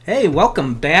Hey,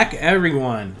 welcome back,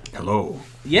 everyone. Hello.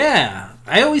 Yeah,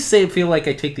 I always feel like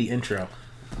I take the intro.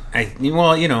 I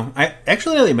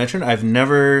actually, now that you mentioned, I've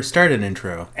never started an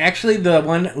intro. Actually, the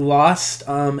one lost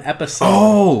episode.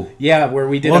 Oh! Yeah, where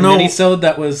we did minisode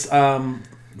that was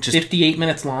just 58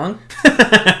 minutes long.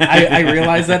 I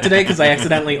realized that today because I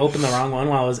accidentally opened the wrong one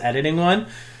while I was editing one.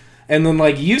 And then,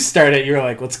 you started, you were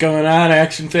like, what's going on,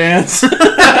 action fans?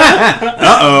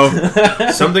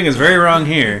 Uh-oh. Something is very wrong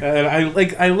here. And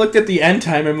I looked at the end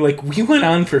time, I'm like, we went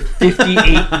on for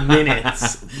 58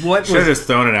 minutes. What Should have just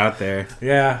thrown it out there.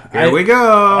 Yeah. Here we go.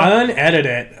 Unedit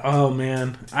it. Oh,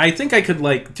 man. I think I could,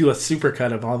 do a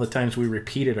supercut of all the times we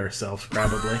repeated ourselves,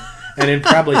 probably. And it'd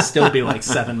probably still be,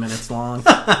 7 minutes long.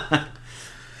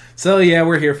 So, yeah,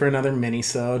 we're here for another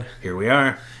mini-sode. Here we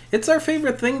are. It's our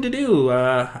favorite thing to do.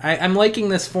 I'm liking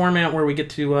this format where we get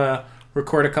to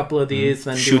record a couple of these.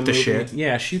 Then shoot the shit.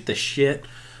 Yeah, shoot the shit.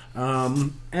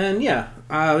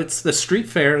 It's the street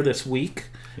fair this week.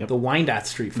 Yep. The Wyandotte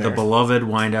Street Fair. The beloved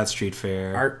Wyandotte Street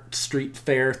Fair. Art street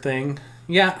fair thing.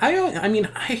 Yeah,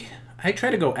 I try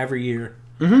to go every year.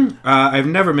 Mm-hmm. I've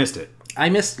never missed it. I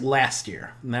missed last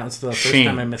year. And that was the first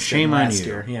time I missed it last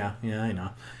year. Yeah, I know.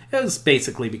 It was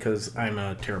basically because I'm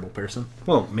a terrible person.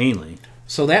 Well, mainly.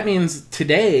 So that means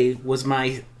today was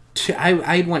my...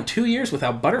 I went 2 years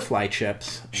without butterfly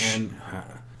chips, and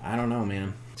I don't know,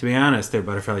 man. To be honest, their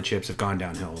butterfly chips have gone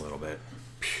downhill a little bit.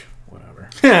 Whatever.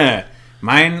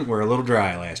 Mine were a little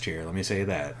dry last year, let me say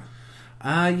that.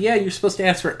 Yeah, you're supposed to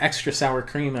ask for extra sour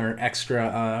cream or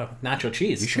extra nacho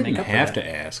cheese. You shouldn't have to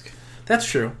ask. That's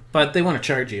true, but they want to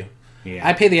charge you. Yeah.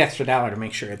 I pay the extra $1 to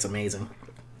make sure it's amazing.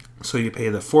 So you pay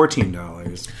the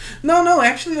 $14. No,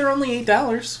 actually they're only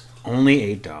 $8.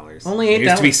 Only $8. Only $8. It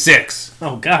used to be $6.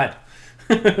 Oh, God.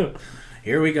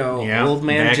 Here we go. Yep. Old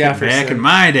man Jefferson. Back in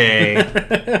my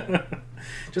day.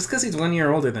 Just because he's 1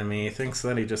 year older than me, he thinks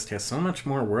that he just has so much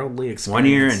more worldly experience. 1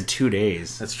 year and 2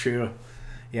 days. That's true.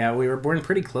 Yeah, we were born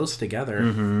pretty close together.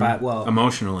 Mm-hmm. But,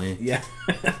 emotionally. Yeah.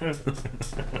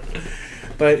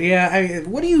 But, yeah,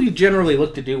 what do you generally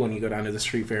look to do when you go down to the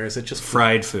street fair? Is it just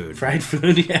fried food? Fried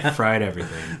food, yeah. Fried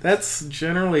everything. That's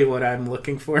generally what I'm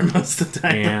looking for most of the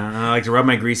time. Yeah, I like to rub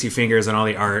my greasy fingers on all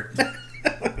the art.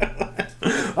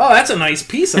 Oh, that's a nice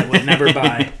piece I would never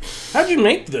buy. How'd you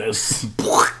make this?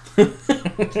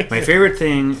 My favorite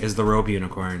thing is the rope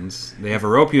unicorns. They have a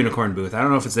rope unicorn booth. I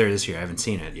don't know if it's there this year. I haven't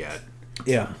seen it yet.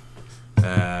 Yeah.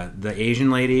 The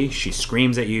Asian lady, she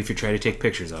screams at you if you try to take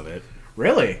pictures of it.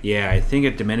 Really? Yeah, I think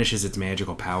it diminishes its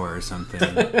magical power or something.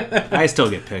 I still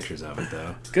get pictures of it,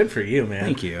 though. Good for you, man.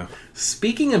 Thank you.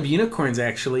 Speaking of unicorns,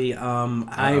 actually,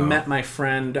 I met my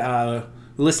friend who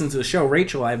listens to the show,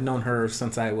 Rachel. I've known her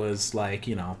since I was,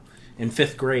 in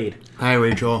 5th grade. Hi,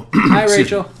 Rachel. Hi,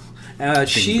 Rachel.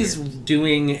 She's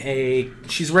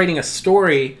writing a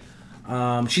story.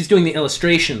 She's doing the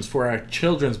illustrations for a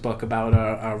children's book about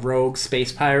a rogue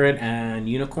space pirate and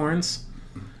unicorns.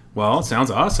 Well, it sounds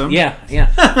awesome. Yeah.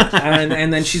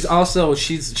 and then she's also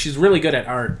she's really good at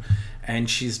art, and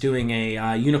she's doing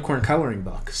a unicorn coloring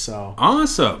book. So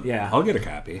awesome. Yeah, I'll get a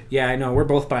copy. Yeah, I know. We're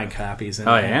both buying copies. And,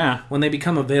 yeah. When they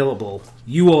become available,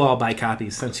 you will all buy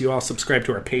copies since you all subscribe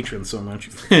to our Patreon so much.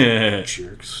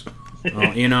 Jerks.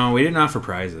 Well, we didn't offer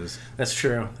prizes. That's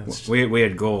true. We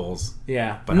had goals.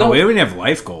 Yeah. But we didn't have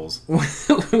life goals.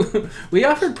 We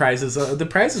offered prizes. The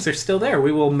prizes are still there.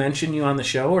 We will mention you on the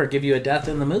show or give you a death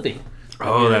in the movie.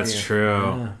 Oh, that's true.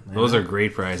 Yeah, those are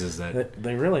great prizes.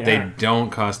 They really are. They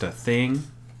don't cost a thing.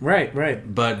 Right.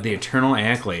 But the eternal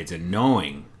accolades and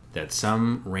knowing that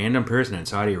some random person in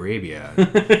Saudi Arabia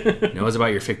knows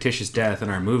about your fictitious death in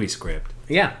our movie script.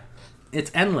 Yeah. It's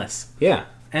endless. Yeah.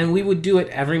 And we would do it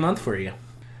every month for you.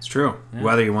 It's true. Yeah.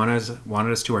 Whether you wanted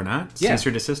us to or not, cease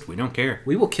or desist, we don't care.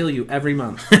 We will kill you every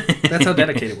month. That's how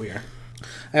dedicated we are.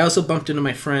 I also bumped into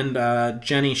my friend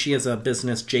Jenny. She has a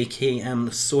business,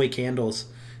 JKM Soy Candles.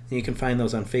 And you can find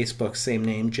those on Facebook. Same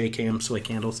name, JKM Soy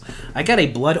Candles. I got a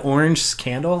blood orange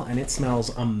candle, and it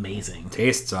smells amazing.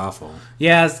 Tastes awful.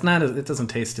 Yeah, it doesn't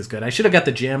taste as good. I should have got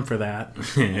the jam for that.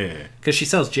 Because she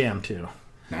sells jam, too.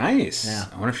 Nice. Yeah.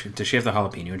 I wonder does she have the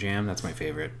jalapeno jam? That's my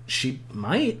favorite. She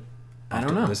might. I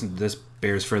don't know. This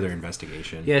bears further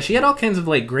investigation. Yeah, she had all kinds of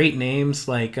great names.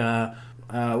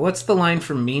 What's the line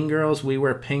from Mean Girls? We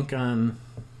wear pink on.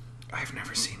 I've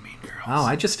never seen Mean Girls. Oh,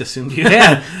 I just assumed you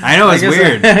had. I know, it's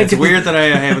weird. It's weird that I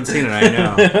haven't seen it. I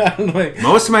know.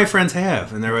 Most of my friends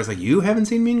have, and they're always like, "You haven't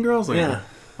seen Mean Girls?" Yeah. Well,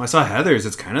 I saw Heathers.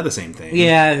 It's kind of the same thing.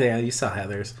 Yeah, you saw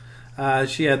Heathers.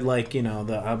 She had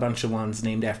a bunch of ones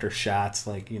named after shots,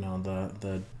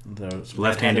 the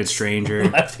left-handed stranger,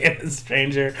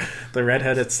 the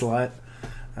redheaded slut,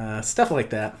 stuff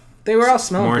like that. They were all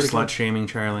smelling more pretty slut-shaming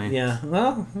Charlie. Yeah,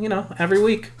 well, every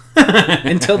week.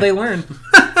 Until they learn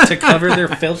to cover their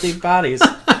filthy bodies.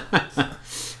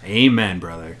 Amen,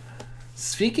 brother.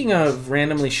 Speaking of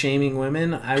randomly shaming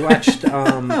women, I watched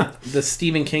the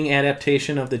Stephen King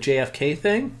adaptation of the JFK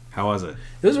thing. How was it?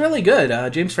 It was really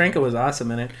good. James Franco was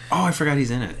awesome in it. Oh, I forgot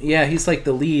he's in it. Yeah, he's like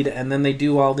the lead, and then they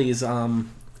do all these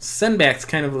sendbacks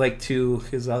kind of like to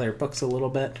his other books a little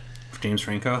bit. James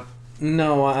Franco?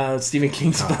 No, Stephen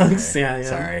King's books. Okay. Yeah.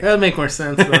 Sorry. That would make more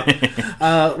sense,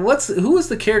 though. Who was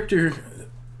the character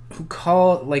who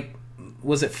called, like,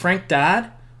 was it Frank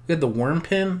Dodd? Who had the worm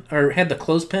pin, or had the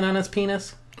clothespin on his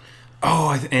penis?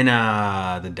 Oh, in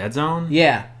The Dead Zone?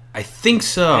 Yeah. I think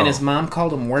so. And his mom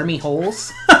called him Wormy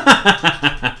Holes.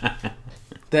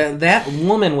 that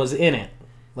woman was in it.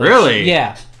 Like, really?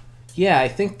 Yeah. Yeah, I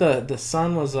think the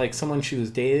son was like someone she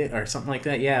was dating or something like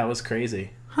that. Yeah, it was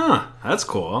crazy. Huh, that's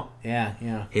cool.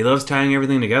 Yeah. He loves tying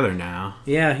everything together now.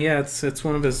 Yeah, it's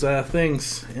one of his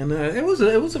things. And it was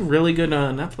a really good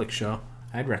Netflix show.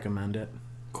 I'd recommend it.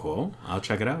 Cool. I'll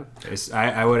check it out.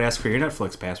 I would ask for your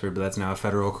Netflix password, but that's now a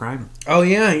federal crime. Oh,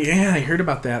 yeah, I heard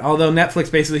about that. Although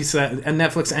Netflix basically said, and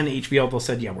Netflix and HBO both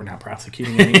said, yeah, we're not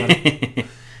prosecuting anybody.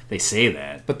 They say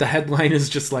that. But the headline is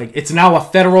just like, it's now a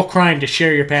federal crime to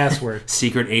share your password.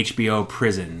 Secret HBO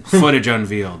prison. Footage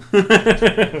unveiled.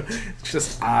 It's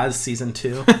just Oz season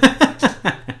 2.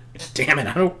 Damn it,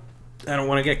 I don't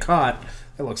want to get caught.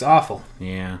 That looks awful.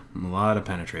 Yeah, a lot of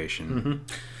penetration. Mm-hmm.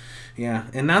 Yeah,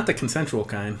 and not the consensual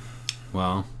kind.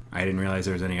 Well, I didn't realize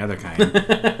there was any other kind.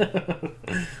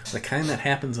 The kind that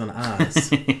happens on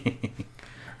Oz.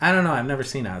 I don't know. I've never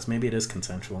seen Oz. Maybe it is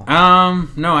consensual.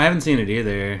 No, I haven't seen it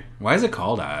either. Why is it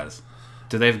called Oz?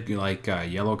 Do they have like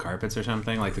yellow carpets or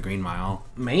something, like the Green Mile?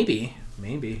 Maybe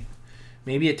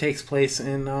it takes place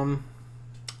in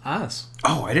Oz.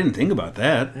 Oh, I didn't think about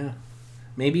that. Yeah,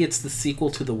 maybe it's the sequel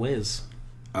to The Wiz.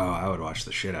 Oh, I would watch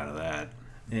the shit out of that.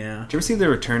 Yeah. Did you ever see The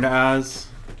Return to Oz?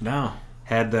 No.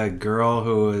 Had the girl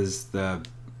who was the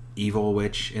evil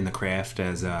witch in The Craft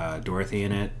as Dorothy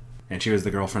in it, and she was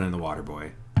the girlfriend in The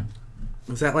Waterboy.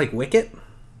 Was that like Wicket?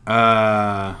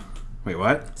 Wait,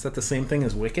 what? Is that the same thing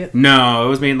as Wicket? No, it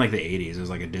was made in like the 80s. It was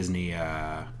like a Disney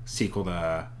sequel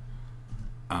to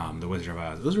The Wizard of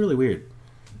Oz. It was really weird.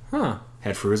 Huh.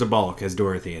 Had Fairuza Balk as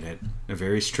Dorothy in it. A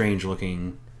very strange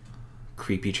looking,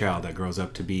 creepy child that grows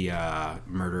up to be a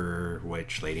murderer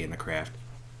witch lady in The Craft.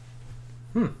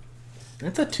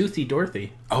 That's a toothy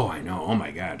Dorothy. Oh, I know. Oh my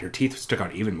god. Her teeth stuck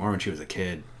out even more when she was a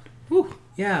kid. Whew.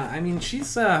 Yeah, I mean,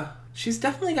 she's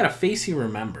definitely got a face you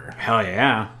remember. Hell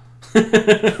yeah.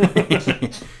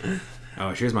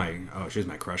 she was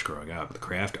my crush growing up. The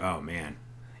Craft, oh man.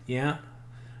 Yeah.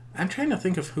 I'm trying to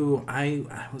think of who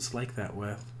I was like that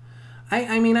with.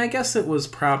 I mean, I guess it was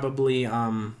probably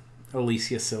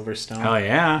Alicia Silverstone. Hell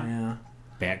yeah. Yeah.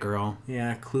 Batgirl.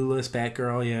 Yeah, Clueless,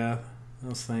 Batgirl, yeah.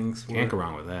 Those things. Can't go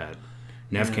wrong with that.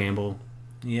 Neve Campbell.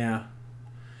 Yeah.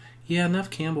 Yeah, Neve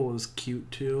Campbell was cute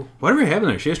too. Whatever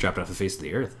happened there? She just dropped off the face of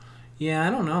the earth. Yeah, I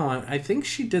don't know. I think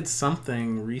she did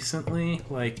something recently,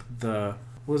 like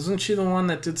wasn't she the one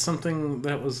that did something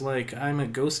that was like, I'm a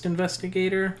ghost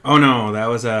investigator? Oh no, that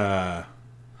was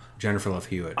Jennifer Love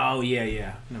Hewitt. Oh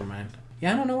yeah. Never mind.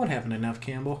 Yeah, I don't know what happened to Neve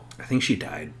Campbell. I think she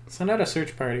died. Send out a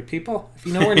search party. People, if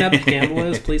you know where Neve Campbell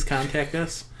is, please contact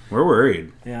us. We're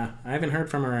worried. Yeah, I haven't heard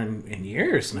from her in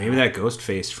years now. Maybe that ghost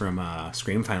face from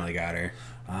Scream finally got her.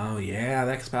 Oh yeah,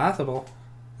 that's possible.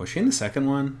 Was she in the second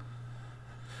one?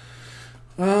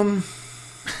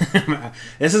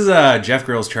 This is Jeff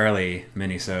Girls Charlie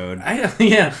minisode.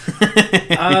 Yeah.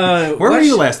 Where were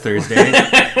you last Thursday?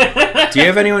 Do you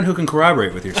have anyone who can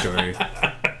corroborate with your story?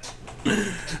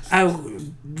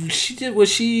 She did. Was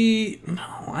she? No,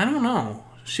 I don't know.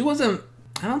 She wasn't.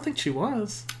 I don't think she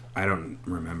was. I don't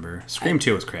remember. Scream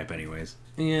 2 was crap anyways.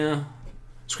 Yeah.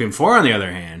 Scream 4, on the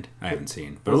other hand, I haven't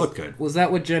seen, but it looked good. Was that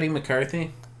with Jenny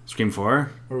McCarthy? Scream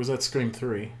 4? Or was that Scream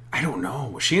 3? I don't know.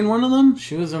 Was she in one of them?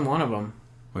 She was in one of them.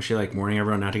 Was she like warning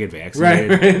everyone not to get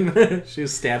vaccinated? Right. She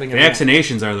was stabbing.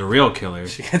 Vaccinations are the real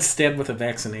killers. She got stabbed with a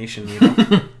vaccination, you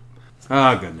know.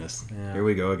 Oh goodness! Yeah. Here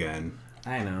we go again.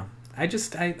 I know. I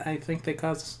think they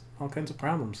cause all kinds of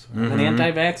problems. I'm an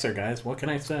anti-vaxxer, guys. What can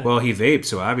I say? Well, he vapes,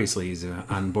 so obviously he's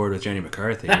on board with Jenny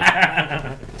McCarthy.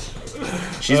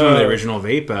 She's one of the original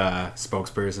vape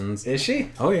spokespersons. Is she?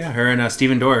 Oh yeah, her and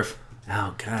Steven Dorff.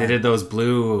 Oh god. They did those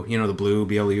blue, the blue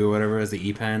BLU or whatever it is, the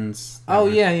e-pens. Oh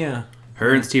yeah.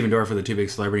 Her and Steven Dorff are the two big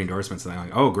celebrity endorsements, and I'm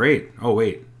like, oh great. Oh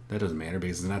wait, that doesn't matter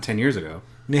because it's not 10 years ago.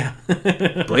 Yeah.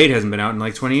 Blade hasn't been out in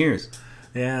like 20 years.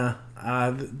 Yeah.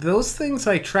 Those things,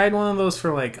 I tried one of those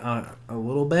for like a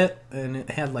little bit, and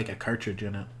it had like a cartridge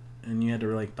in it. and you had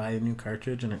to like buy a new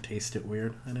cartridge, and it tasted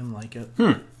weird. I didn't like it.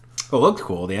 Well, it looked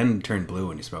cool. The end turned blue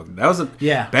when you smoked it. That was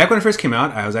back when it first came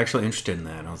out. I was actually interested in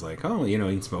that. I was like, oh, you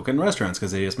can smoke it in restaurants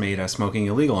because they just made smoking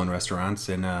illegal in restaurants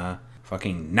in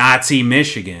fucking Nazi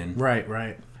Michigan.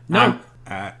 Right. No,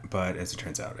 but as it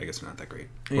turns out, I guess they're not that great.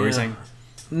 What were you saying?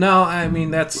 No, I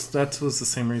mean that was the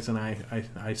same reason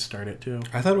I started too.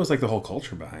 I thought it was like the whole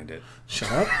culture behind it. Shut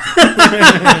up.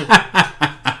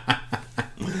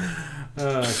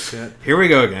 Oh shit! Here we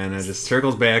go again. It just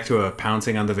circles back to a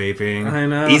pouncing on the vaping. I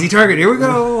know. Easy target. Here we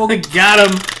go. Got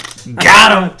him.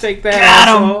 Take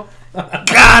that.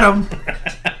 Got him.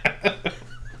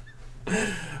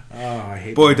 Oh, I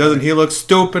hate. Boy, doesn't he look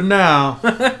stupid now?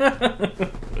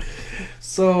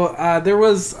 So there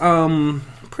was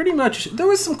pretty much there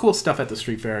was some cool stuff at the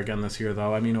street fair again this year,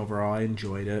 though. I mean, overall, I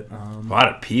enjoyed it. A lot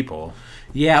of people.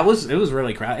 Yeah, it was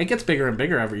really crowded. It gets bigger and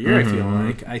bigger every year. I feel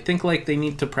like. I think like they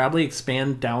need to probably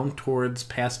expand down towards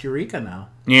past Eureka now.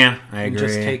 Yeah, I agree.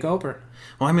 Just take over.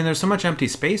 Well, I mean, there's so much empty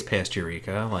space past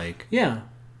Eureka. Like, yeah.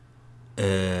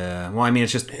 Well, I mean,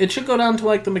 it's just it should go down to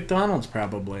like the McDonald's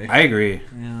probably. I agree.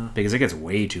 Yeah. Because it gets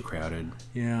way too crowded.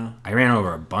 Yeah. I ran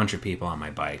over a bunch of people on my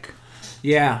bike.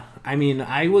 Yeah, I mean,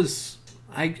 I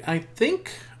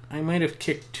think I might have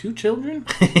kicked 2 children.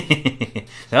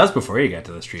 That was before you got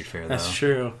to the street fair, though. That's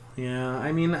true. Yeah,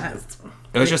 I mean...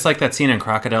 it was just like that scene in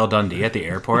Crocodile Dundee at the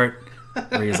airport,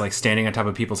 where he's like standing on top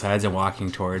of people's heads and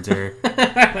walking towards her.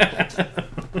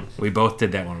 We both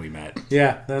did that when we met.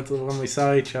 Yeah, that's when we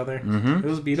saw each other. Mm-hmm. It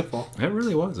was beautiful. It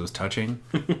really was. It was touching.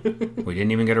 We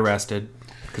didn't even get arrested,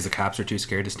 because the cops were too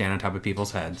scared to stand on top of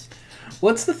people's heads.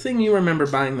 What's the thing you remember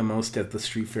buying the most at the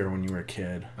street fair when you were a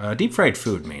kid? Deep fried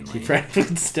food, mainly. Deep fried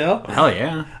food still? Hell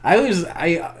yeah.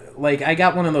 I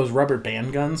got one of those rubber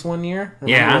band guns one year.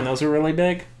 Remember when those were really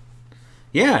big?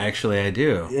 Yeah, actually, I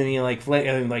do. And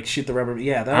you shoot the rubber.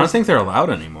 Yeah, I don't think they're allowed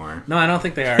anymore. No, I don't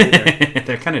think they are either.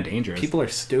 They're kind of dangerous. People are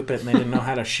stupid, and they didn't know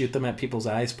how to shoot them at people's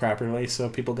eyes properly, so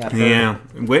people got hurt. Yeah,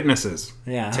 witnesses.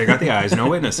 Yeah, take out the eyes, no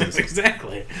witnesses.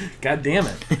 Exactly. God damn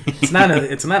it! It's not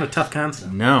a tough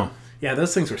concept. No. Yeah,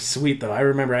 those things were sweet though. I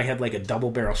remember I had like a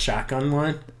double barrel shotgun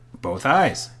one. Both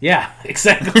eyes. Yeah,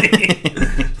 exactly.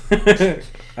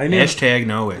 Hashtag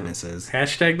no witnesses.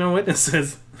 Hashtag no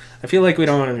witnesses. I feel like we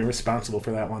don't want to be responsible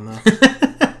for that one, though.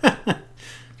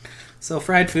 So,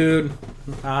 fried food,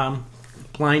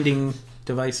 blinding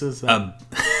devices. A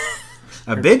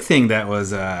big thing that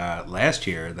was last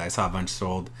year that I saw a bunch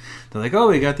sold. They're like, oh,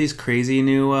 we got these crazy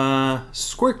new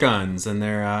squirt guns, and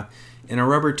they're in a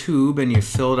rubber tube, and you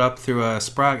fill it up through a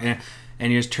sprocket,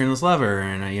 and you just turn this lever,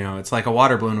 and it's like a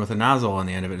water balloon with a nozzle on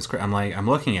the end of it. I'm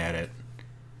looking at it,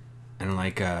 and I'm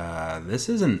like, this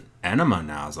is an enema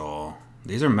nozzle.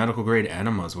 These are medical grade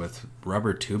enemas with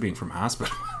rubber tubing from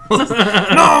hospitals.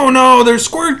 No, they're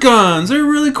squirt guns. They're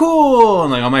really cool.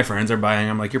 And like all my friends are buying.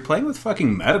 I'm like, you're playing with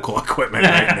fucking medical equipment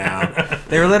right now.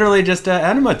 They were literally just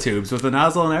enema tubes with a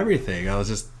nozzle and everything. I was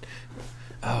just,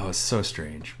 it's so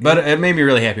strange. But it made me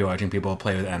really happy watching people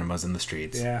play with enemas in the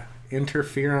streets. Yeah,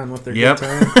 interferon with their good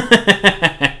time.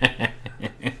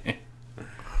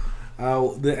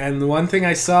 And the one thing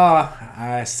I saw,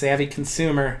 a savvy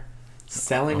consumer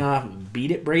selling off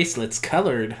Beat It bracelets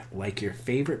colored like your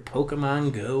favorite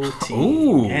Pokemon Go team.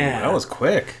 Ooh, that was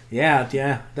quick.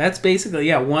 Yeah. That's basically,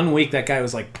 1 week that guy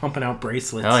was like pumping out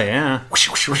bracelets. Hell yeah.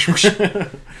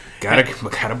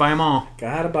 Gotta buy them all.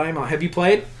 Have you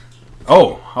played?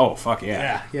 Oh, fuck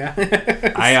yeah.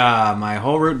 Yeah. My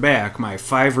whole route back, my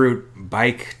 5-route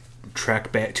bike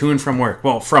trek back to and from work.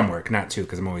 Well, from work, not to,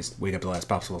 because I'm always wait up the last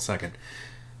possible second.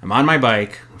 I'm on my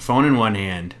bike, phone in one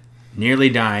hand, nearly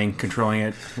dying, controlling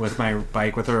it with my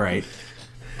bike with the right.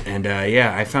 And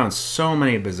I found so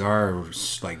many bizarre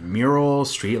like murals,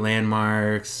 street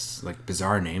landmarks, like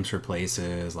bizarre names for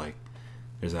places. Like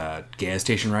there's a gas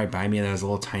station right by me that has a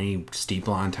little tiny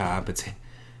steeple on top. Its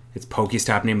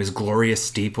Pokestop name is Glorious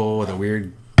Steeple with a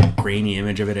weird grainy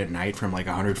image of it at night from like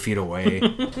 100 feet away.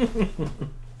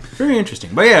 Very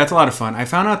interesting. But yeah, it's a lot of fun. I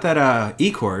found out that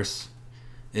E-Course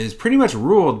is pretty much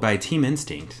ruled by Team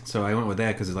Instinct. So I went with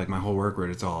that because it's like my whole work route,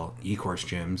 it's all E-Course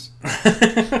gyms.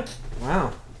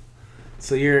 Wow.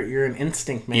 So you're an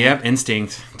Instinct man. Yep,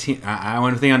 Instinct. I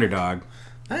went with the underdog.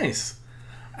 Nice.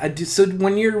 So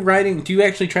when you're riding, do you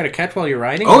actually try to catch while you're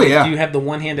riding? Oh, yeah. Do you have the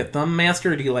one-handed thumb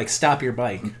master, or do you like stop your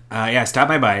bike? Stop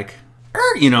my bike.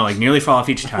 Like nearly fall off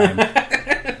each time.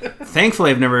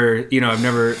 Thankfully, I've never,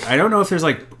 I don't know if there's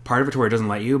like part of it to where it doesn't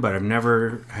let you, but I've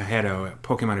never had a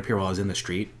Pokemon appear while I was in the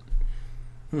street.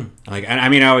 Like, I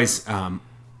mean, I always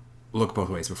look both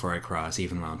ways before I cross,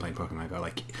 even while I'm playing Pokemon Go.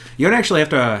 Like, you don't actually have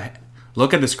to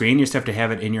look at the screen. You just have to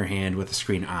have it in your hand with the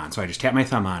screen on. So I just tap my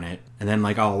thumb on it, and then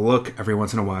like I'll look every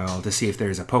once in a while to see if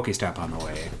there's a Pokestop on the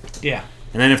way. Yeah.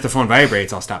 And then if the phone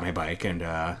vibrates, I'll stop my bike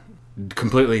and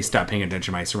completely stop paying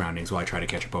attention to my surroundings while I try to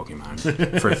catch a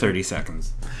Pokemon for 30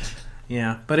 seconds.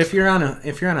 Yeah, but if you're on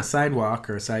a sidewalk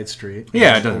or a side street,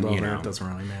 yeah, it doesn't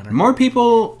really matter. More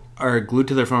people are glued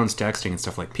to their phones texting and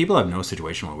stuff. Like, people have no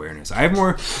situational awareness. I have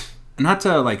more, not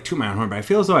to like toot my own horn, but I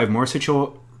feel as though I have more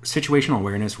situational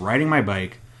awareness riding my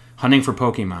bike, hunting for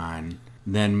Pokemon,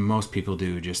 than most people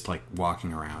do just like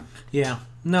walking around. Yeah.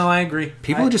 No, I agree.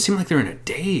 People just seem like they're in a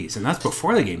daze, and that's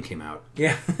before the game came out.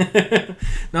 Yeah.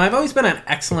 No, I've always been an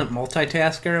excellent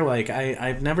multitasker. Like,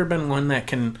 I've never been one that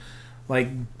can, like,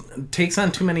 takes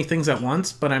on too many things at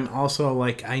once, but I'm also,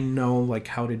 like, I know, like,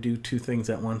 how to do two things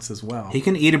at once as well. He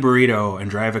can eat a burrito and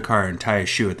drive a car and tie a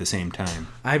shoe at the same time.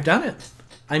 I've done it.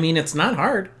 I mean, it's not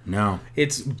hard. No.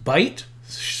 It's bite,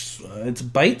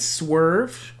 swerve,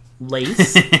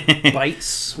 lace, bite,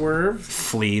 swerve.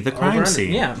 Flee the crime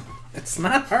scene. Yeah. It's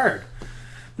not hard.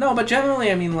 No, but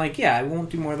generally, I mean, like, yeah, I won't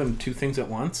do more than two things at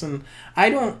once, and I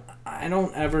don't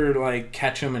ever, like,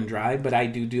 catch them and drive, but I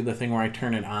do the thing where I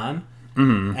turn it on,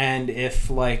 and if,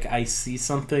 like, I see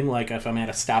something, like, if I'm at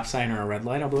a stop sign or a red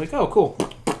light, I'll be like, oh, cool,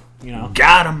 you know.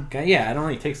 Got him! Okay, yeah, it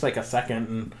only takes, like, a second,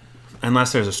 and...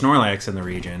 Unless there's a Snorlax in the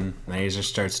region, then he just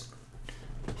starts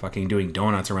fucking doing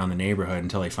donuts around the neighborhood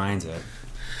until he finds it.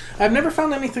 I've never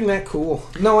found anything that cool.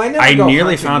 No, I never. I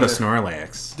nearly found a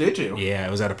Snorlax. Did you? Yeah, it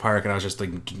was at a park, and I was just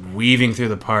like weaving through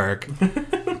the park.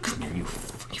 Come here, you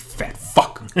fat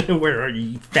fuck! Where are you,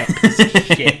 you fat piece of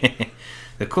shit?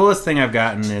 The coolest thing I've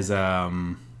gotten is it a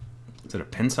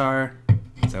Pinsar?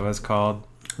 Is that what it's called?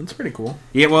 That's pretty cool.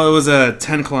 Yeah, well, it was a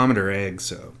 10-kilometer egg,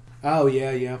 so. Oh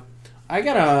yeah. I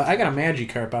got a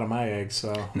Magikarp out of my egg,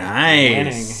 so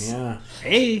nice. Winning, yeah.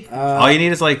 Hey, all you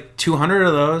need is like 200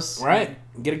 of those. Right.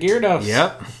 Get a Gyarados.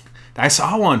 Yep. I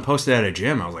saw one posted at a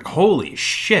gym. I was like, holy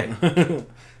shit.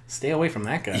 Stay away from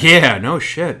that guy. Yeah, no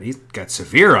shit. He's got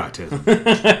severe autism.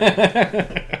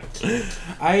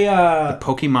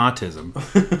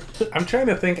 Pokemontism. I'm trying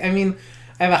to think. I mean,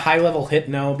 I have a high-level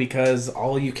Hypno because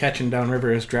all you catch in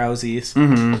Downriver is Drowsies.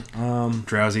 Mm-hmm.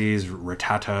 Drowsies,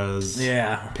 Rattatas.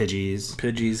 Yeah.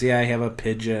 Pidgeys. Yeah, I have a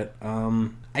Pidgeot.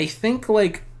 I think,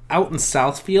 like, out in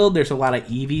Southfield, there's a lot of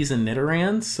Eevees and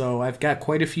Nidorans, so I've got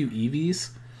quite a few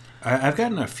Eevees. I've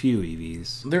gotten a few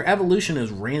Eevees. Their evolution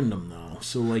is random, though,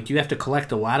 so like you have to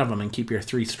collect a lot of them and keep your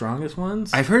 3 strongest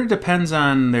ones. I've heard it depends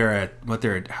on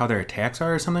how their attacks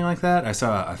are or something like that. I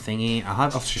saw a thingy.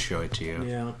 I'll just show it to you.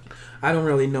 Yeah, I don't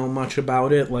really know much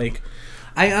about it. Like,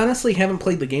 I honestly haven't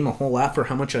played the game a whole lot for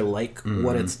how much I like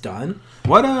what it's done.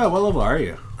 What level are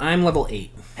you? I'm level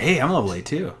 8. Hey, I'm level 8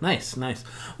 too. Nice.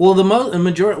 Well, the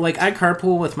majority, like, I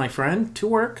carpool with my friend to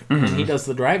work, and he does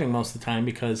the driving most of the time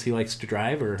because he likes to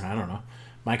drive, or I don't know.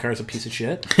 My car's a piece of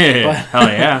shit. But, hell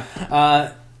yeah.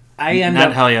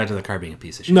 Hell yeah to the car being a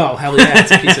piece of shit. No, hell yeah,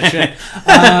 it's a piece of shit.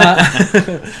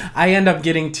 I end up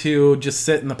getting to just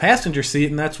sit in the passenger seat,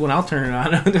 and that's when I'll turn it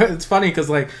on. It's funny because,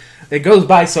 like, it goes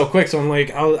by so quick, so I'm like,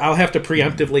 I'll have to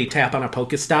preemptively tap on a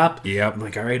Pokestop. Yep. I'm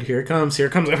like, all right, here it comes.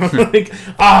 I'm like,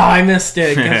 I missed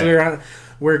it because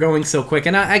we're going so quick.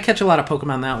 And I catch a lot of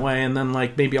Pokemon that way, and then,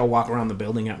 like, maybe I'll walk around the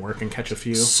building at work and catch a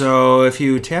few. So if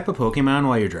you tap a Pokemon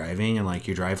while you're driving, and, like,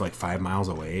 you drive, like, 5 miles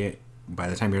away, by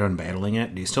the time you're done battling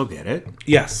it, do you still get it?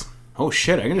 Yes. Oh,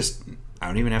 shit. I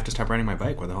don't even have to stop riding my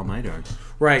bike. What the hell am I doing?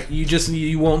 Right.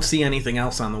 You won't see anything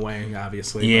else on the way,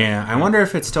 obviously. Yeah. I wonder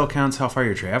if it still counts how far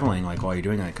you're traveling, like, while you're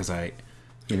doing that, because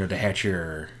to hatch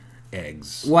your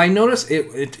eggs. Well, I noticed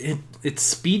it's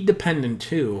speed dependent,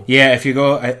 too. Yeah, if you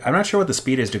go... I'm not sure what the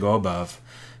speed is to go above,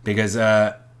 because...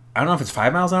 I don't know if it's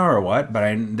 5 miles an hour or what,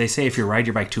 but they say if you ride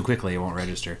your bike too quickly, it won't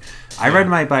register. I ride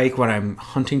my bike when I'm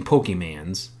hunting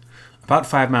Pokemans about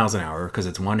 5 miles an hour because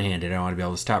it's one-handed. I want to be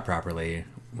able to stop properly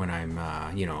when I'm,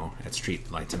 at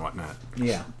street lights and whatnot.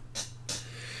 Yeah.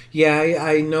 Yeah,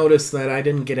 I noticed that I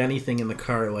didn't get anything in the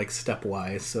car, like,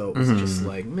 stepwise, so it was just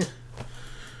like, meh.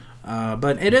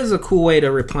 But it is a cool way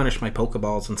to replenish my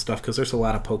Pokeballs and stuff, because there's a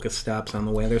lot of Pokestops on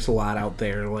the way. There's a lot out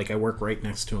there. Like, I work right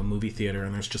next to a movie theater,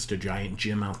 and there's just a giant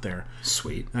gym out there.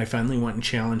 Sweet. I finally went and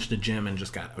challenged the gym and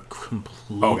just got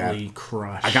completely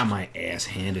crushed. I got my ass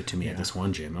handed to me at this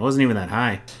one gym. It wasn't even that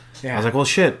high. Yeah. I was like, well,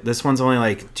 shit, this one's only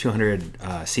like 200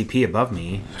 CP above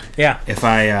me. Yeah. If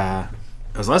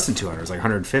it was less than 200, it was like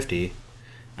 150.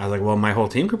 I was like, well, my whole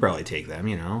team could probably take them,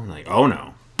 Like, oh,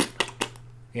 no.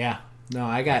 Yeah. No,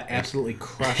 I got absolutely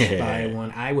crushed by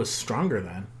one. I was stronger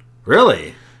then.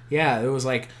 Really? Yeah, it was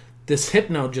like this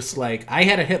Hypno just like... I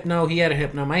had a Hypno, he had a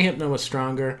Hypno, my Hypno was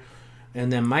stronger,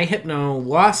 and then my Hypno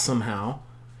lost somehow,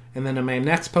 And then my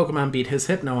next Pokemon beat his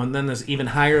Hypno, and then this even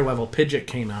higher level Pidgeot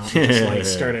came out and just like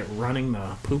started running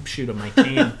the poop chute of my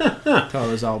team until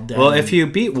it was all dead. Well, if you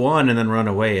beat one and then run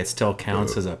away, it still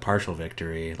counts as a partial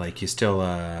victory. Like, you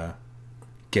still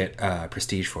get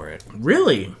prestige for it.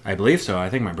 Really? I believe so. I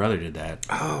think my brother did that.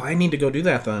 Oh, I need to go do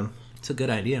that then. It's a good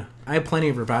idea. I have plenty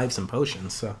of revives and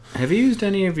potions, so... Have you used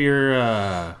any of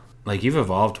your... Like, you've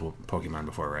evolved Pokemon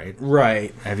before, right?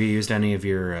 Right. Have you used any of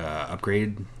your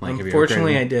upgrade? Like,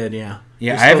 Unfortunately, I did, yeah.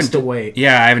 Yeah, You're supposed to wait.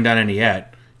 Yeah, I haven't done any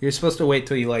yet. You're supposed to wait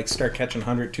till you, like, start catching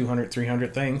 100, 200,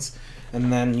 300 things,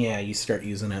 and then, yeah, you start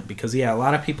using it. Because, yeah, a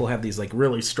lot of people have these, like,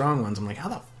 really strong ones. I'm like, how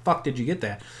the fuck did you get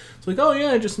that? It's like, oh,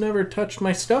 yeah, I just never touched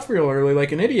my stuff real early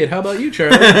like an idiot. How about you,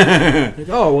 Charlie? Like,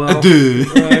 oh, well,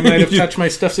 I might have touched my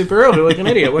stuff super early like an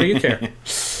idiot. What do you care?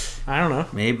 I don't know.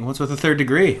 Maybe. What's with the third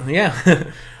degree?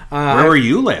 Yeah. Where were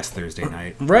you last Thursday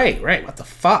night? Right. What the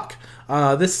fuck?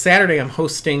 This Saturday I'm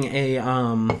hosting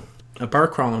a bar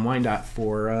crawl in Wyandotte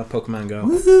for Pokemon Go.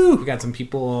 Woohoo! We got some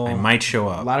people. I might show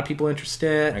up. A lot of people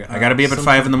interested. I got to be up at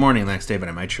 5 in the morning the next day, but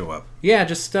I might show up. Yeah,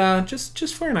 just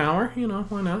for an hour. You know,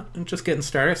 why not? And just getting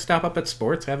started. Stop up at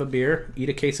Sports, have a beer, eat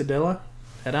a quesadilla,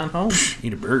 head on home.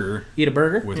 Eat a burger.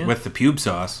 With the pube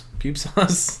sauce. Pube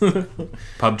sauce.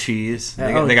 Pub cheese.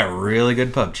 They got really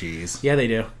good pub cheese. Yeah, they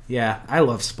do. Yeah, I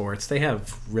love Sports. They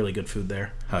have really good food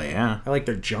there. Hell yeah. I like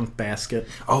their junk basket.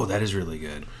 Oh, that is really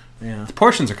good. Yeah. The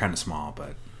portions are kind of small,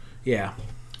 but... Yeah.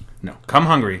 No, come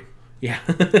hungry. Yeah.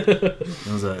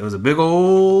 It was a big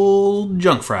old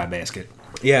junk fry basket.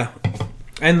 Yeah.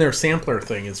 And their sampler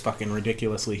thing is fucking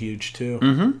ridiculously huge, too.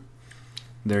 Mm-hmm.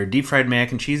 Their deep fried mac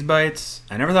and cheese bites.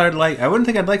 I wouldn't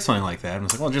think I'd like something like that. I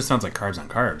was like, well, it just sounds like carbs on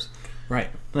carbs. Right.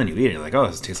 But then you eat it, like, oh,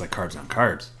 this tastes like carbs on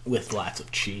carbs. With lots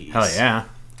of cheese. Hell yeah.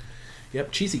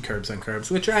 Yep, cheesy carbs on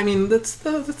carbs, which, I mean, that's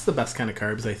the best kind of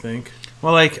carbs, I think.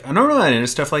 Well, like, I'm not really into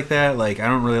stuff like that. Like, I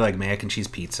don't really like mac and cheese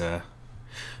pizza.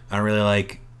 I don't really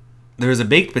like... There was a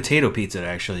baked potato pizza that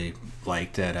I actually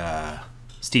liked at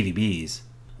Stevie B's.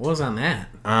 What was on that?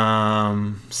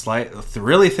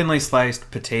 Really thinly sliced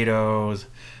potatoes,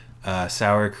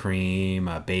 sour cream,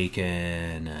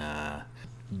 bacon,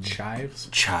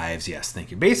 Chives, yes,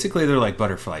 thank you. Basically, they're like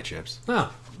butterfly chips.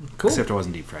 Oh, cool. Except it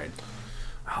wasn't deep fried.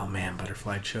 Oh man,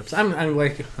 butterfly chips. I'm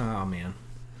like, oh man.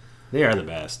 They are the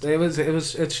best.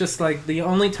 It's just like the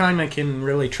only time I can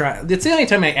really try. It's the only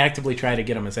time I actively try to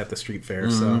get them is at the street fair.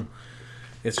 Mm-hmm. So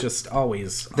it's just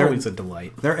always a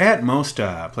delight. They're at most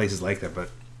places like that, but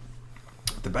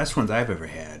the best ones I've ever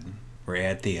had were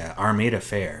at the Armada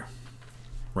Fair.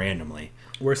 Randomly.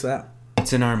 Where's that?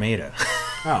 It's in Armada.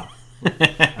 Oh,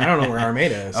 I don't know where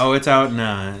Armada is. Oh, it's out in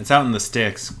the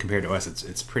sticks compared to us.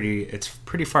 It's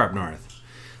pretty far up north.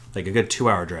 Like a good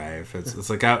 2-hour drive. It's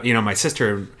like out. You know, my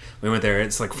sister, we went there.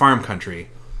 It's like farm country.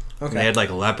 Okay. They had like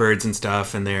leopards and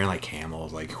stuff in there, like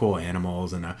camels, like cool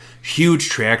animals, and a huge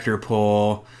tractor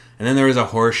pull. And then there was a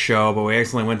horse show, but we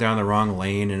accidentally went down the wrong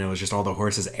lane, and it was just all the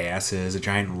horses' asses, a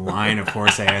giant line of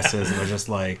horse asses. And it was just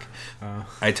like,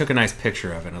 I took a nice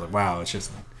picture of it, and I was like, wow, it's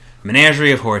just a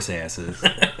menagerie of horse asses.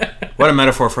 What a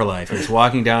metaphor for life. You're just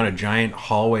walking down a giant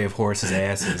hallway of horses'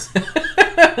 asses.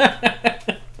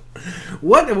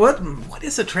 What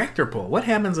is a tractor pull? What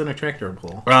happens in a tractor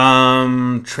pull?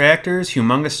 Tractors,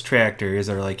 humongous tractors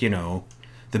are like, you know,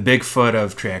 the Bigfoot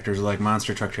of tractors, like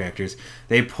monster truck tractors.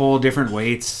 They pull different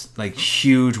weights, like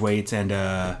huge weights, and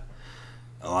a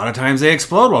lot of times they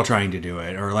explode while trying to do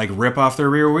it, or like rip off their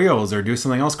rear wheels, or do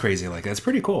something else crazy like that. It's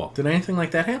pretty cool. Did anything like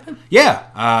that happen? Yeah,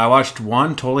 I watched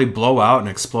one totally blow out and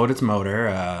explode its motor.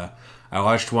 I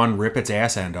watched one rip its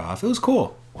ass end off. It was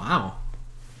cool. Wow.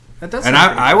 And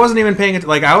I wasn't even paying it.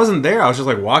 Like, I wasn't there. I was just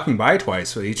like walking by twice.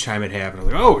 So each time it happened, I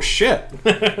was like, "Oh shit!"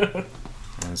 I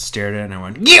stared at it and I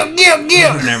went, "Giu, giu,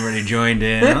 giu," and everybody joined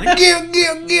in. I'm like, "Giu,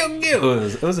 giu, giu,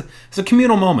 giu." It was a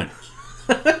communal moment.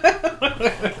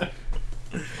 I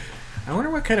wonder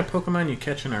what kind of Pokemon you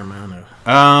catch in Armada.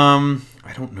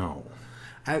 I don't know.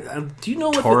 Do you know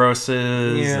what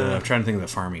Tauroses? Yeah. I'm trying to think of the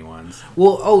farmy ones.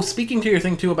 Well, speaking to your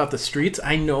thing too about the streets,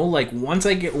 I know like once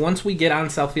we get on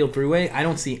Southfield Freeway, I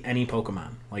don't see any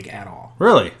Pokemon like at all.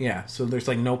 Really? Yeah. So there's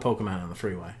like no Pokemon on the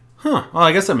freeway. Huh. Well,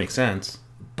 I guess that makes sense.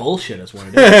 Bullshit is what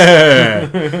it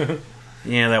is.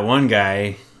 Yeah, that one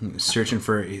guy searching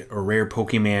for a rare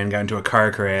Pokemon got into a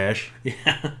car crash.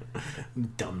 Yeah.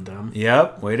 Dum.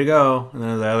 Yep. Way to go. And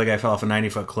then the other guy fell off a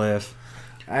 90-foot cliff.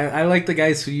 I like the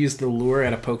guys who used the lure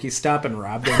at a Pokestop and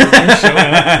robbed them.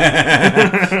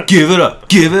 Give it up.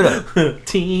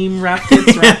 Team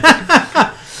Rockets.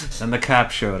 And the cop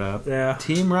showed up. Yeah.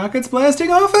 Team Rockets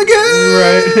blasting off again.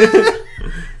 Right.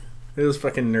 It was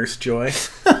fucking Nurse Joy.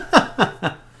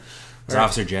 It's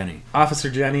Officer Jenny. Officer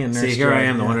Jenny and Nurse See, here Joy, I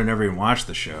am, the one who never even watched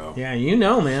the show. Yeah, you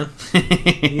know, man.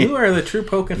 You are the true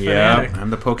Pokken fanatic. Yeah, I'm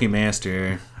the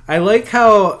Pokemaster. I like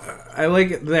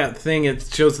that thing.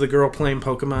 It shows the girl playing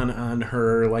Pokemon on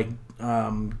her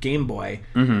Game Boy.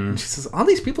 Mm-hmm. And she says, all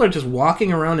these people are just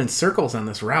walking around in circles on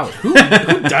this route. Who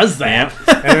does that?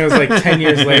 And it was like 10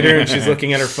 years later, and she's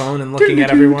looking at her phone and looking at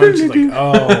everyone. And she's like,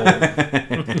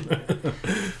 oh.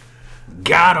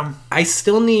 Got him. I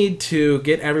still need to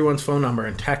get everyone's phone number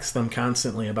and text them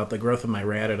constantly about the growth of my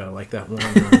Rattata, like that one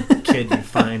kid you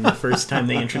find the first time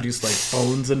they introduced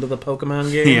phones into the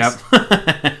Pokemon games. Yep.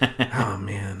 Oh,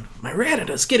 man. My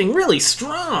Rattata's getting really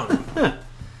strong.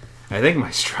 I think my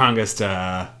strongest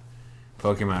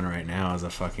Pokemon right now is a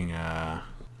fucking,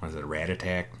 what is it,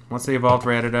 Rattatak? What's the evolved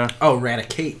Rattata? Oh,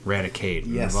 Raticate. Raticate.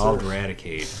 Yes, evolved sir.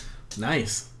 Raticate.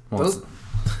 Nice. Well,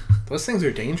 Those things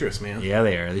are dangerous, man. Yeah,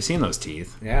 they are. Have you seen those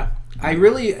teeth? Yeah.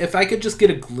 If I could just get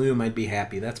a Gloom, I'd be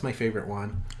happy. That's my favorite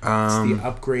one. It's the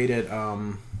upgraded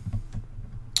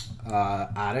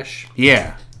Oddish.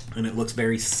 Yeah. And it looks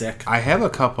very sick. I have a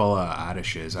couple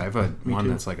Oddishes. I have one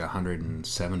that's like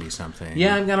 170 something.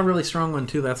 Yeah, I've got a really strong one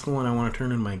too. That's the one I want to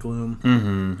turn in my Gloom.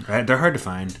 Mm-hmm. They're hard to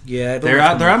find. Yeah, they're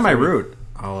on my route.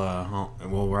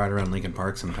 We'll ride around Lincoln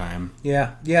Park sometime.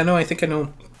 Yeah. No, I think I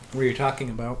know where you're talking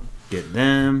about. Get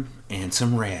them and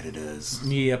some Rattatas.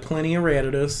 Yeah, plenty of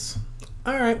Rattatas.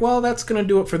 All right, well, that's gonna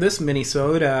do it for this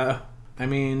minisode.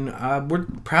 We're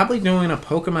probably doing a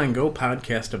Pokemon Go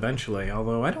podcast eventually,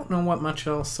 although I don't know what much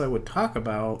else I would talk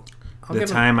about. The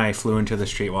time I flew into the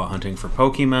street while hunting for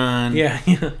Pokemon. Yeah.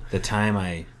 The time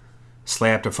I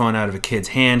slapped a phone out of a kid's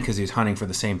hand because he was hunting for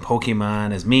the same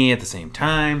Pokemon as me at the same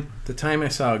time. The time I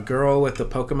saw a girl with the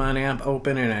Pokemon app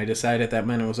open and I decided that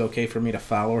meant it was okay for me to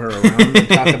follow her around and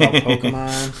talk about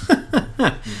Pokemon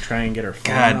and try and get her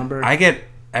phone number.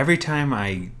 Every time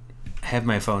I have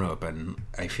my phone open,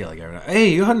 I feel like, hey,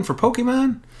 you hunting for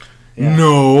Pokemon? Yeah.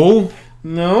 No,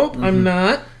 I'm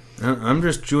not. I'm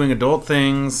just doing adult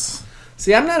things.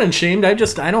 See, I'm not ashamed. I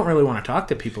don't really want to talk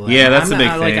to people. Yeah, that's the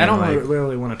big thing. I don't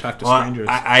really want to talk to strangers.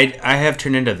 I have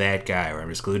turned into that guy where I'm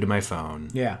just glued to my phone.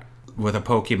 Yeah. With a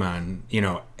Pokemon,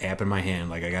 app in my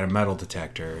hand, like I got a metal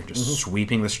detector, just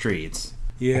sweeping the streets.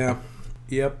 Yeah.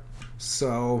 Yep.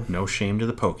 So no shame to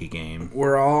the Poke game.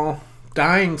 We're all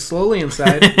dying slowly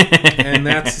inside, and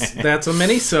that's a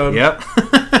minisode. Yep.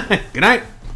 Good night.